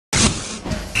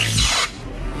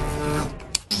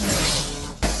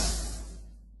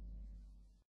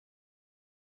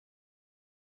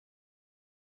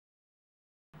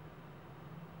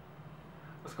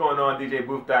What's going on,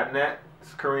 DJBooth.net?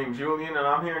 It's Kareem Julian, and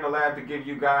I'm here in the lab to give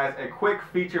you guys a quick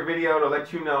feature video to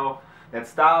let you know that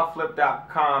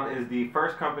Styleflip.com is the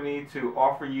first company to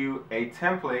offer you a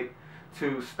template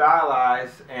to stylize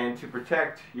and to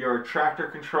protect your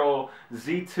Traktor Kontrol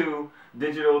Z2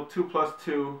 digital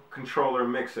 2+2 controller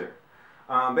mixer.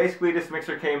 Basically, this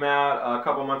mixer came out a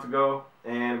couple months ago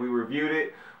and we reviewed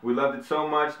it. We loved it so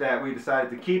much that we decided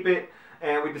to keep it,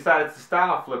 and we decided to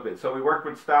style flip it. So we worked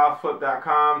with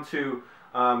Styleflip.com to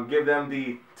give them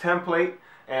the template,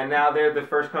 and now they're the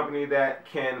first company that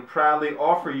can proudly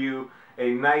offer you a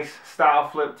nice style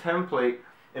flip template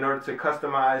in order to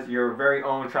customize your very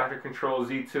own Traktor Kontrol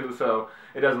Z2 so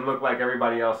it doesn't look like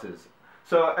everybody else's.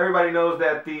 So everybody knows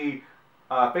that the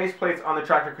faceplates on the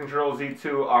Traktor Kontrol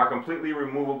Z2 are completely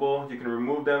removable. You can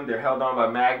remove them. They're held on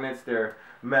by magnets. They're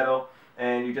metal.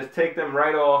 And you just take them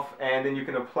right off, and then you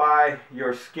can apply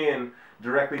your skin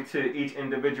directly to each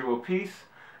individual piece.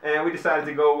 And we decided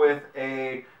to go with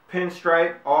a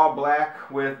pinstripe, all black,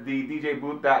 with the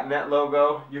DJBooth.net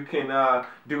logo. You can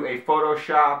do a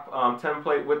Photoshop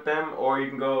template with them, or you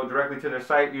can go directly to their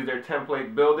site, use their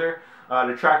template builder.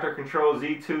 The Traktor Kontrol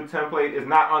Z2 template is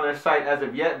not on their site as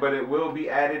of yet, but it will be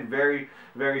added very,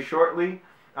 very shortly.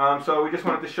 So we just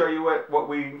wanted to show you what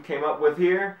we came up with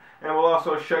here, and we'll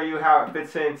also show you how it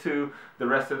fits into the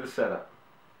rest of the setup.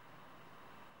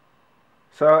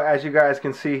 So as you guys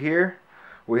can see here,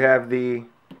 we have the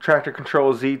Traktor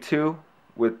Kontrol Z2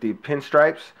 with the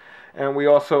pinstripes, and we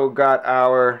also got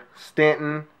our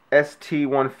Stanton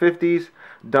ST-150's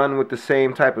done with the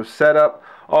same type of setup.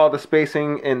 All the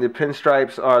spacing and the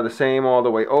pinstripes are the same all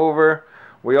the way over.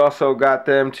 We also got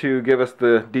them to give us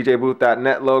the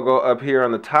DJBooth.net logo up here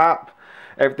on the top.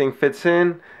 Everything fits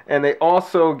in, and they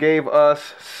also gave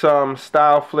us some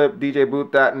Styleflip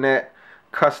DJBooth.net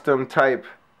custom type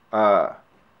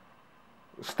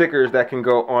stickers that can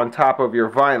go on top of your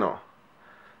vinyl.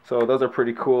 So those are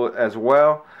pretty cool as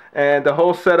well. And the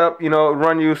whole setup, you know,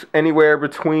 run you anywhere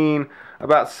between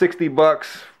about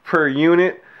 $60 per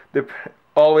unit,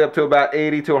 all the way up to about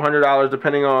 $80 to $100,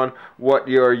 depending on what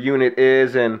your unit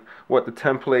is and what the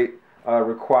template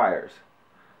requires.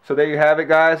 So there you have it,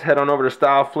 guys. Head on over to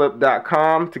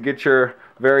Styleflip.com to get your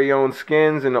very own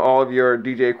skins and all of your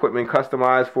DJ equipment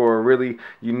customized for a really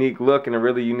unique look and a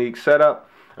really unique setup.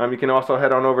 You can also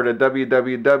head on over to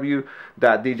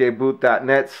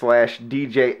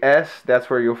www.djbooth.net/DJS. That's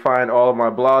where you'll find all of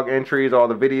my blog entries, all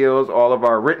the videos, all of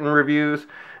our written reviews,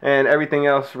 and everything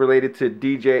else related to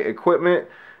DJ equipment.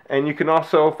 And you can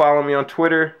also follow me on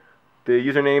Twitter. The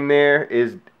username there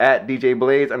is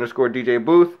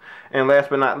 @DJBlaze_DJBooth. And last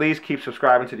but not least, keep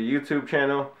subscribing to the YouTube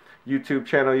channel. YouTube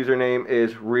channel username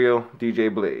is Real DJ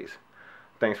Blaze.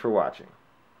 Thanks for watching.